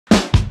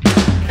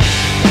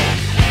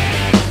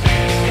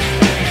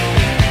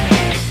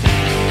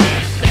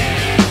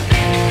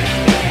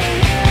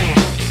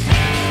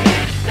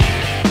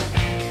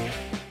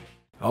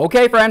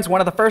Okay friends,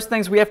 one of the first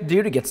things we have to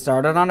do to get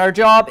started on our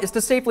job is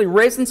to safely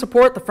raise and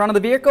support the front of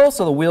the vehicle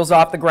so the wheel's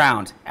off the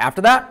ground.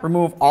 After that,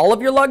 remove all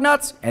of your lug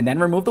nuts and then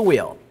remove the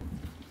wheel.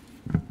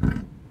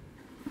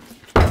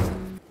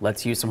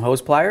 Let's use some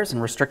hose pliers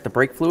and restrict the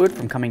brake fluid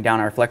from coming down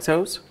our flex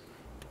hose.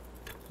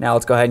 Now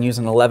let's go ahead and use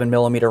an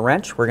 11mm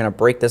wrench. We're going to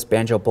break this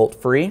banjo bolt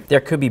free.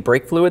 There could be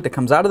brake fluid that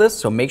comes out of this,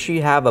 so make sure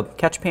you have a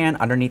catch pan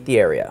underneath the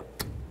area.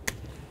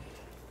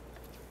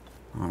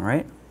 All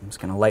right, I'm just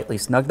going to lightly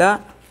snug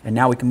that. And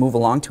now we can move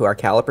along to our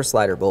caliper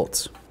slider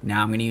bolts.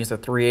 Now I'm going to use a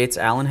 3/8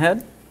 Allen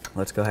head.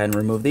 Let's go ahead and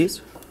remove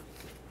these.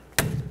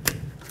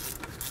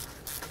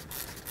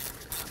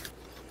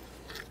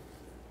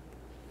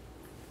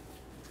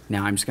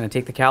 Now I'm just going to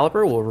take the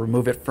caliper, we'll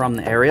remove it from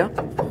the area.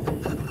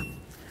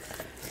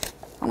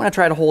 I'm going to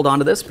try to hold on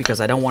to this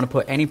because I don't want to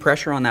put any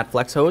pressure on that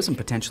flex hose and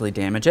potentially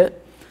damage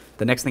it.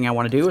 The next thing I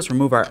want to do is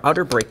remove our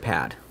outer brake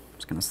pad. I'm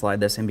just going to slide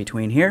this in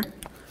between here,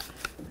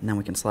 and then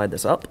we can slide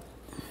this up.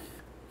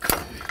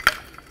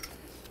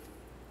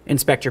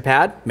 Inspect your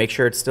pad, make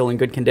sure it's still in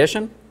good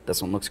condition.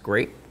 This one looks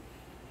great.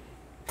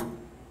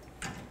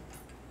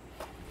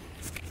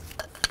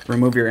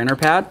 Remove your inner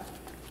pad.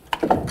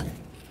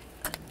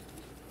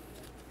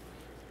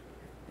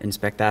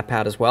 Inspect that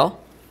pad as well.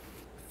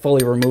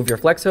 Fully remove your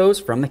flex hose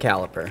from the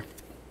caliper.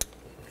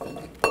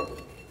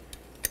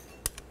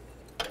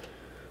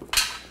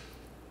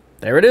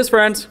 There it is,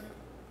 friends.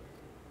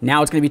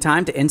 Now it's going to be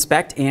time to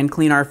inspect and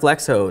clean our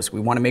flex hose.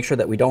 We want to make sure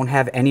that we don't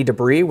have any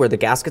debris where the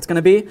gasket's going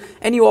to be.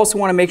 And you also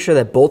want to make sure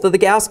that both of the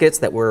gaskets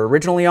that were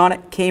originally on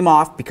it came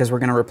off because we're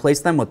going to replace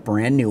them with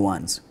brand new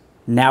ones.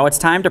 Now it's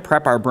time to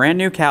prep our brand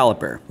new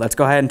caliper. Let's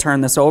go ahead and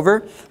turn this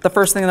over. The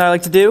first thing that I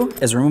like to do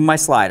is remove my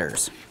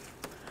sliders.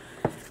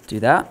 Do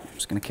that. I'm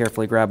just going to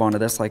carefully grab onto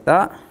this like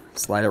that.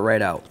 Slide it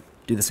right out.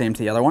 Do the same to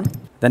the other one.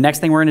 The next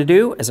thing we're going to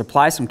do is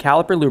apply some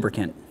caliper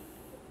lubricant.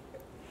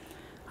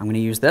 I'm going to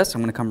use this.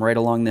 I'm going to come right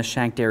along this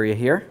shanked area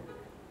here.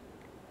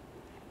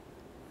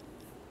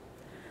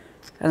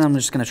 And I'm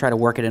just going to try to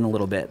work it in a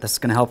little bit. This is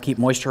going to help keep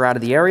moisture out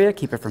of the area,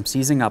 keep it from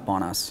seizing up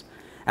on us.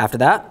 After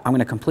that, I'm going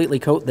to completely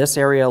coat this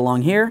area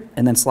along here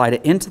and then slide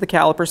it into the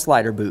caliper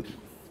slider boot.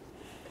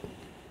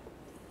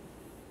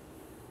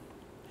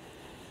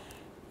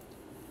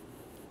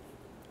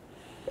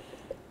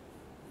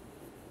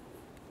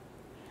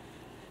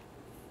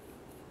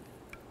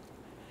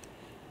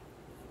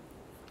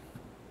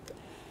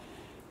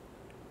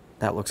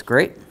 That looks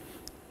great.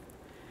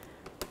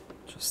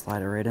 Just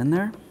slide it right in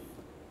there.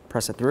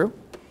 Press it through.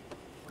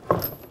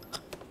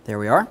 There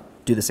we are.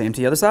 Do the same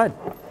to the other side.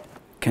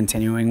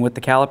 Continuing with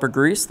the caliper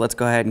grease, let's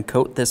go ahead and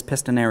coat this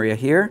piston area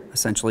here,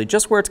 essentially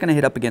just where it's going to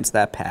hit up against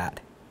that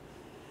pad.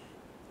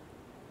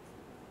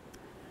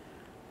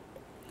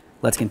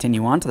 Let's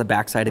continue on to the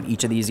back side of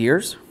each of these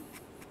ears.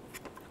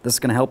 This is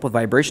going to help with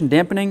vibration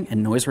dampening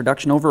and noise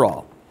reduction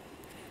overall.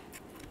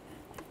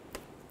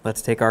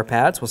 Let's take our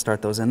pads. We'll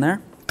start those in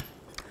there.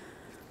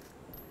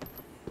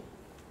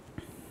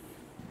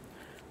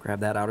 Grab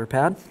that outer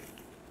pad,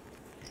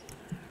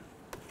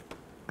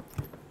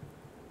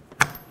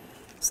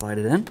 slide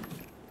it in,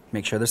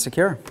 make sure they're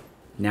secure.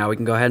 Now we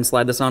can go ahead and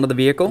slide this onto the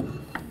vehicle.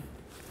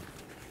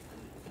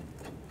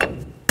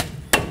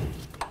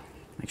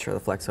 Make sure the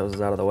flex hose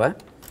is out of the way.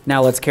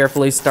 Now let's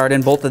carefully start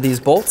in both of these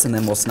bolts and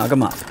then we'll snug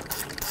them up.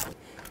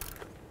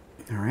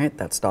 All right,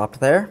 that stopped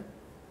there.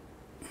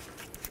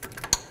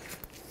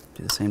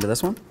 Do the same to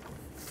this one.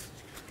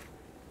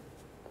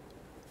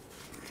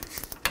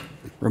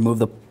 Remove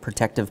the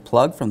protective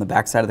plug from the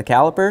back side of the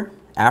caliper.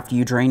 After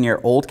you drain your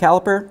old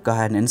caliper, go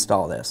ahead and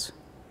install this.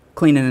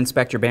 Clean and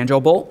inspect your banjo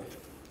bolt.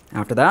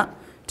 After that,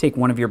 take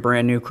one of your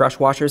brand new crush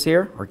washers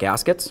here, or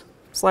gaskets,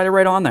 slide it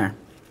right on there.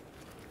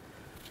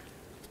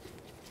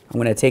 I'm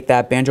going to take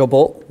that banjo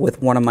bolt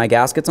with one of my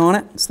gaskets on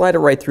it, slide it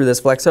right through this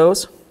flex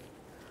hose.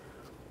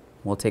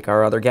 We'll take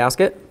our other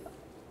gasket,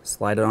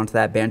 slide it onto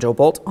that banjo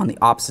bolt on the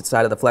opposite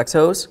side of the flex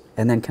hose,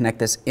 and then connect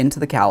this into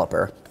the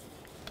caliper.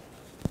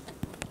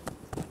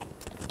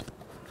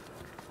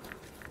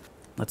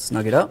 Let's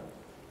snug it up.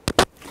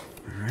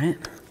 All right,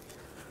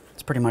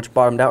 it's pretty much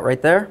bottomed out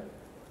right there.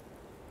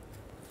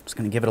 Just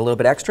going to give it a little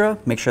bit extra,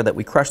 make sure that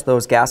we crush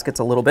those gaskets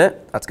a little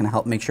bit. That's going to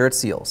help make sure it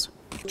seals.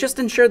 Just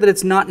ensure that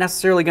it's not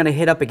necessarily going to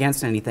hit up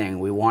against anything.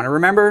 We want to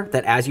remember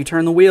that as you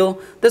turn the wheel,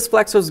 this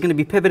flex hose is going to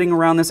be pivoting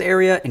around this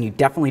area and you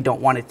definitely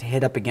don't want it to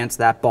hit up against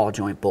that ball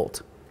joint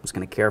bolt. I'm just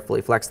going to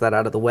carefully flex that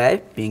out of the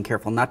way, being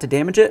careful not to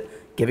damage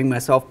it, giving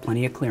myself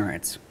plenty of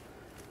clearance.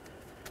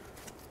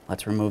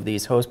 Let's remove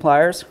these hose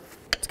pliers.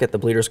 Let's get the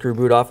bleeder screw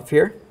boot off of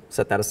here.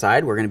 Set that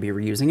aside, we're going to be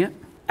reusing it.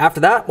 After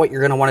that, what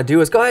you're going to want to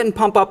do is go ahead and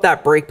pump up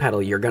that brake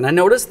pedal. You're going to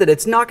notice that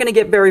it's not going to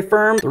get very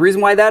firm. The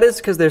reason why that is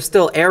because there's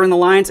still air in the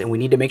lines and we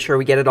need to make sure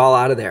we get it all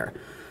out of there.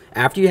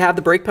 After you have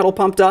the brake pedal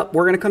pumped up,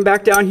 we're going to come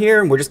back down here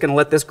and we're just going to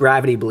let this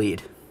gravity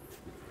bleed.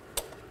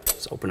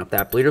 Just open up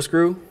that bleeder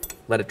screw,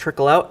 let it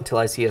trickle out until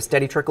I see a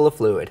steady trickle of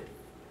fluid.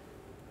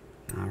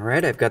 All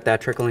right, I've got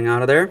that trickling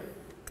out of there.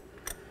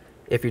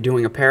 If you're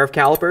doing a pair of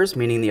calipers,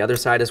 meaning the other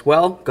side as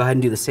well, go ahead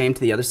and do the same to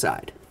the other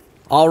side.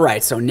 All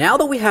right, so now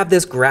that we have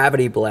this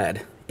gravity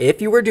bled, If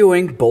you were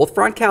doing both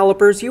front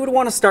calipers, you would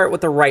want to start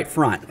with the right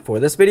front. For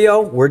this video,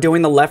 we're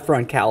doing the left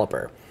front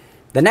caliper.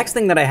 The next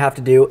thing that I have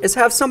to do is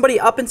have somebody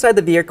up inside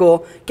the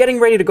vehicle getting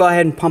ready to go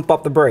ahead and pump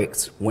up the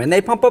brakes. When they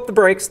pump up the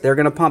brakes, they're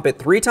going to pump it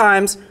 3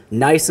 times,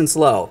 nice and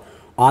slow.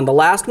 On the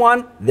last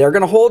one, they're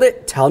going to hold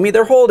it, tell me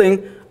they're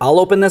holding.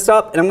 I'll open this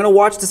up and I'm going to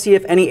watch to see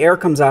if any air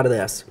comes out of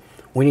this.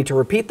 We need to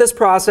repeat this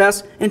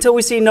process until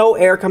we see no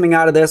air coming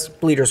out of this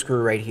bleeder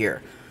screw right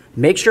here.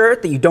 Make sure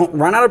that you don't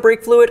run out of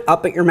brake fluid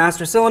up at your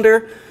master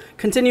cylinder.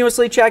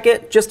 Continuously check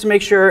it just to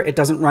make sure it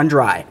doesn't run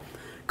dry.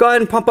 Go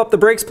ahead and pump up the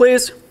brakes,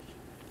 please.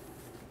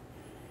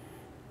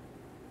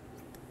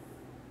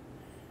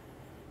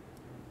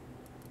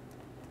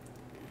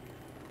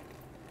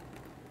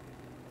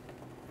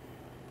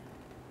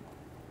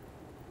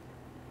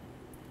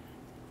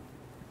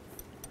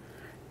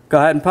 Go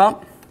ahead and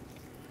pump.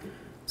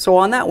 So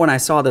on that one, I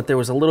saw that there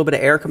was a little bit of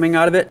air coming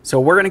out of it.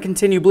 So we're going to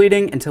continue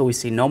bleeding until we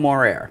see no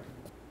more air.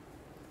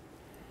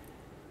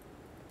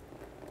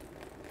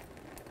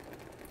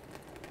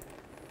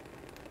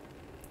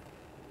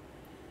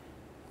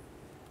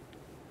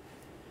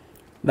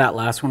 That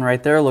last one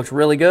right there looks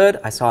really good.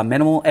 I saw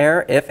minimal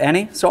air, if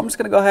any. So I'm just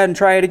going to go ahead and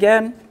try it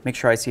again. Make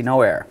sure I see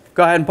no air.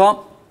 Go ahead and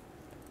pump.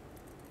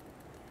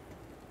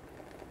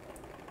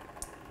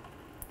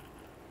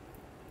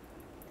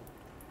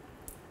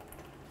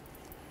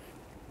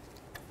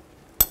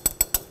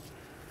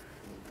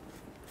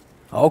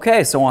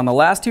 Okay, so on the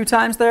last 2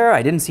 times there,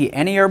 I didn't see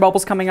any air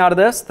bubbles coming out of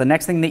this. The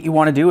next thing that you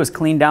want to do is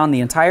clean down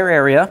the entire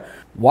area.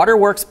 Water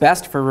works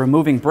best for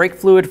removing brake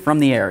fluid from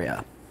the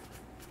area.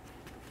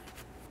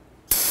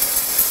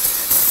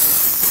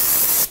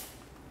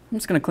 I'm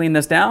just going to clean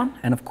this down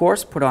and of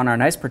course put on our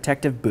nice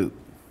protective boot.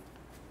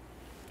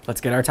 Let's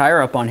get our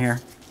tire up on here.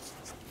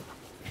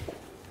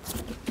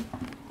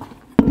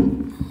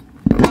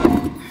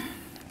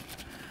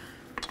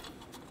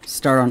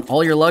 Start on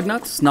all your lug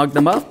nuts, snug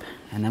them up,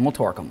 and then we'll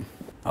torque them.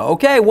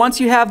 Okay, once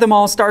you have them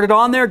all started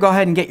on there, go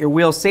ahead and get your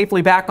wheels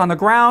safely back on the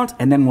ground,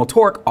 and then we'll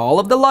torque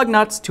all of the lug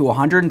nuts to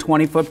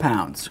 120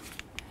 foot-pounds.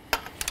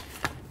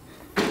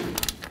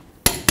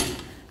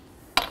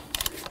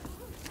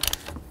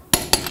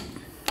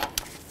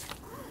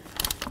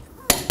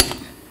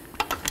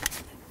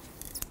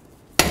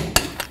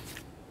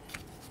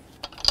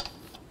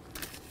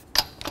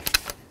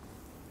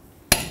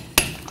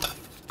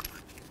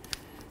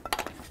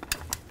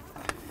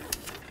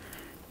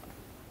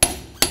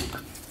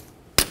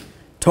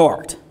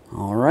 Torqued.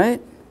 All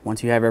right,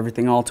 once you have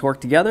everything all torqued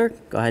together,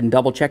 go ahead and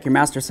double check your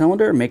master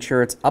cylinder and make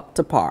sure it's up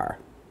to par.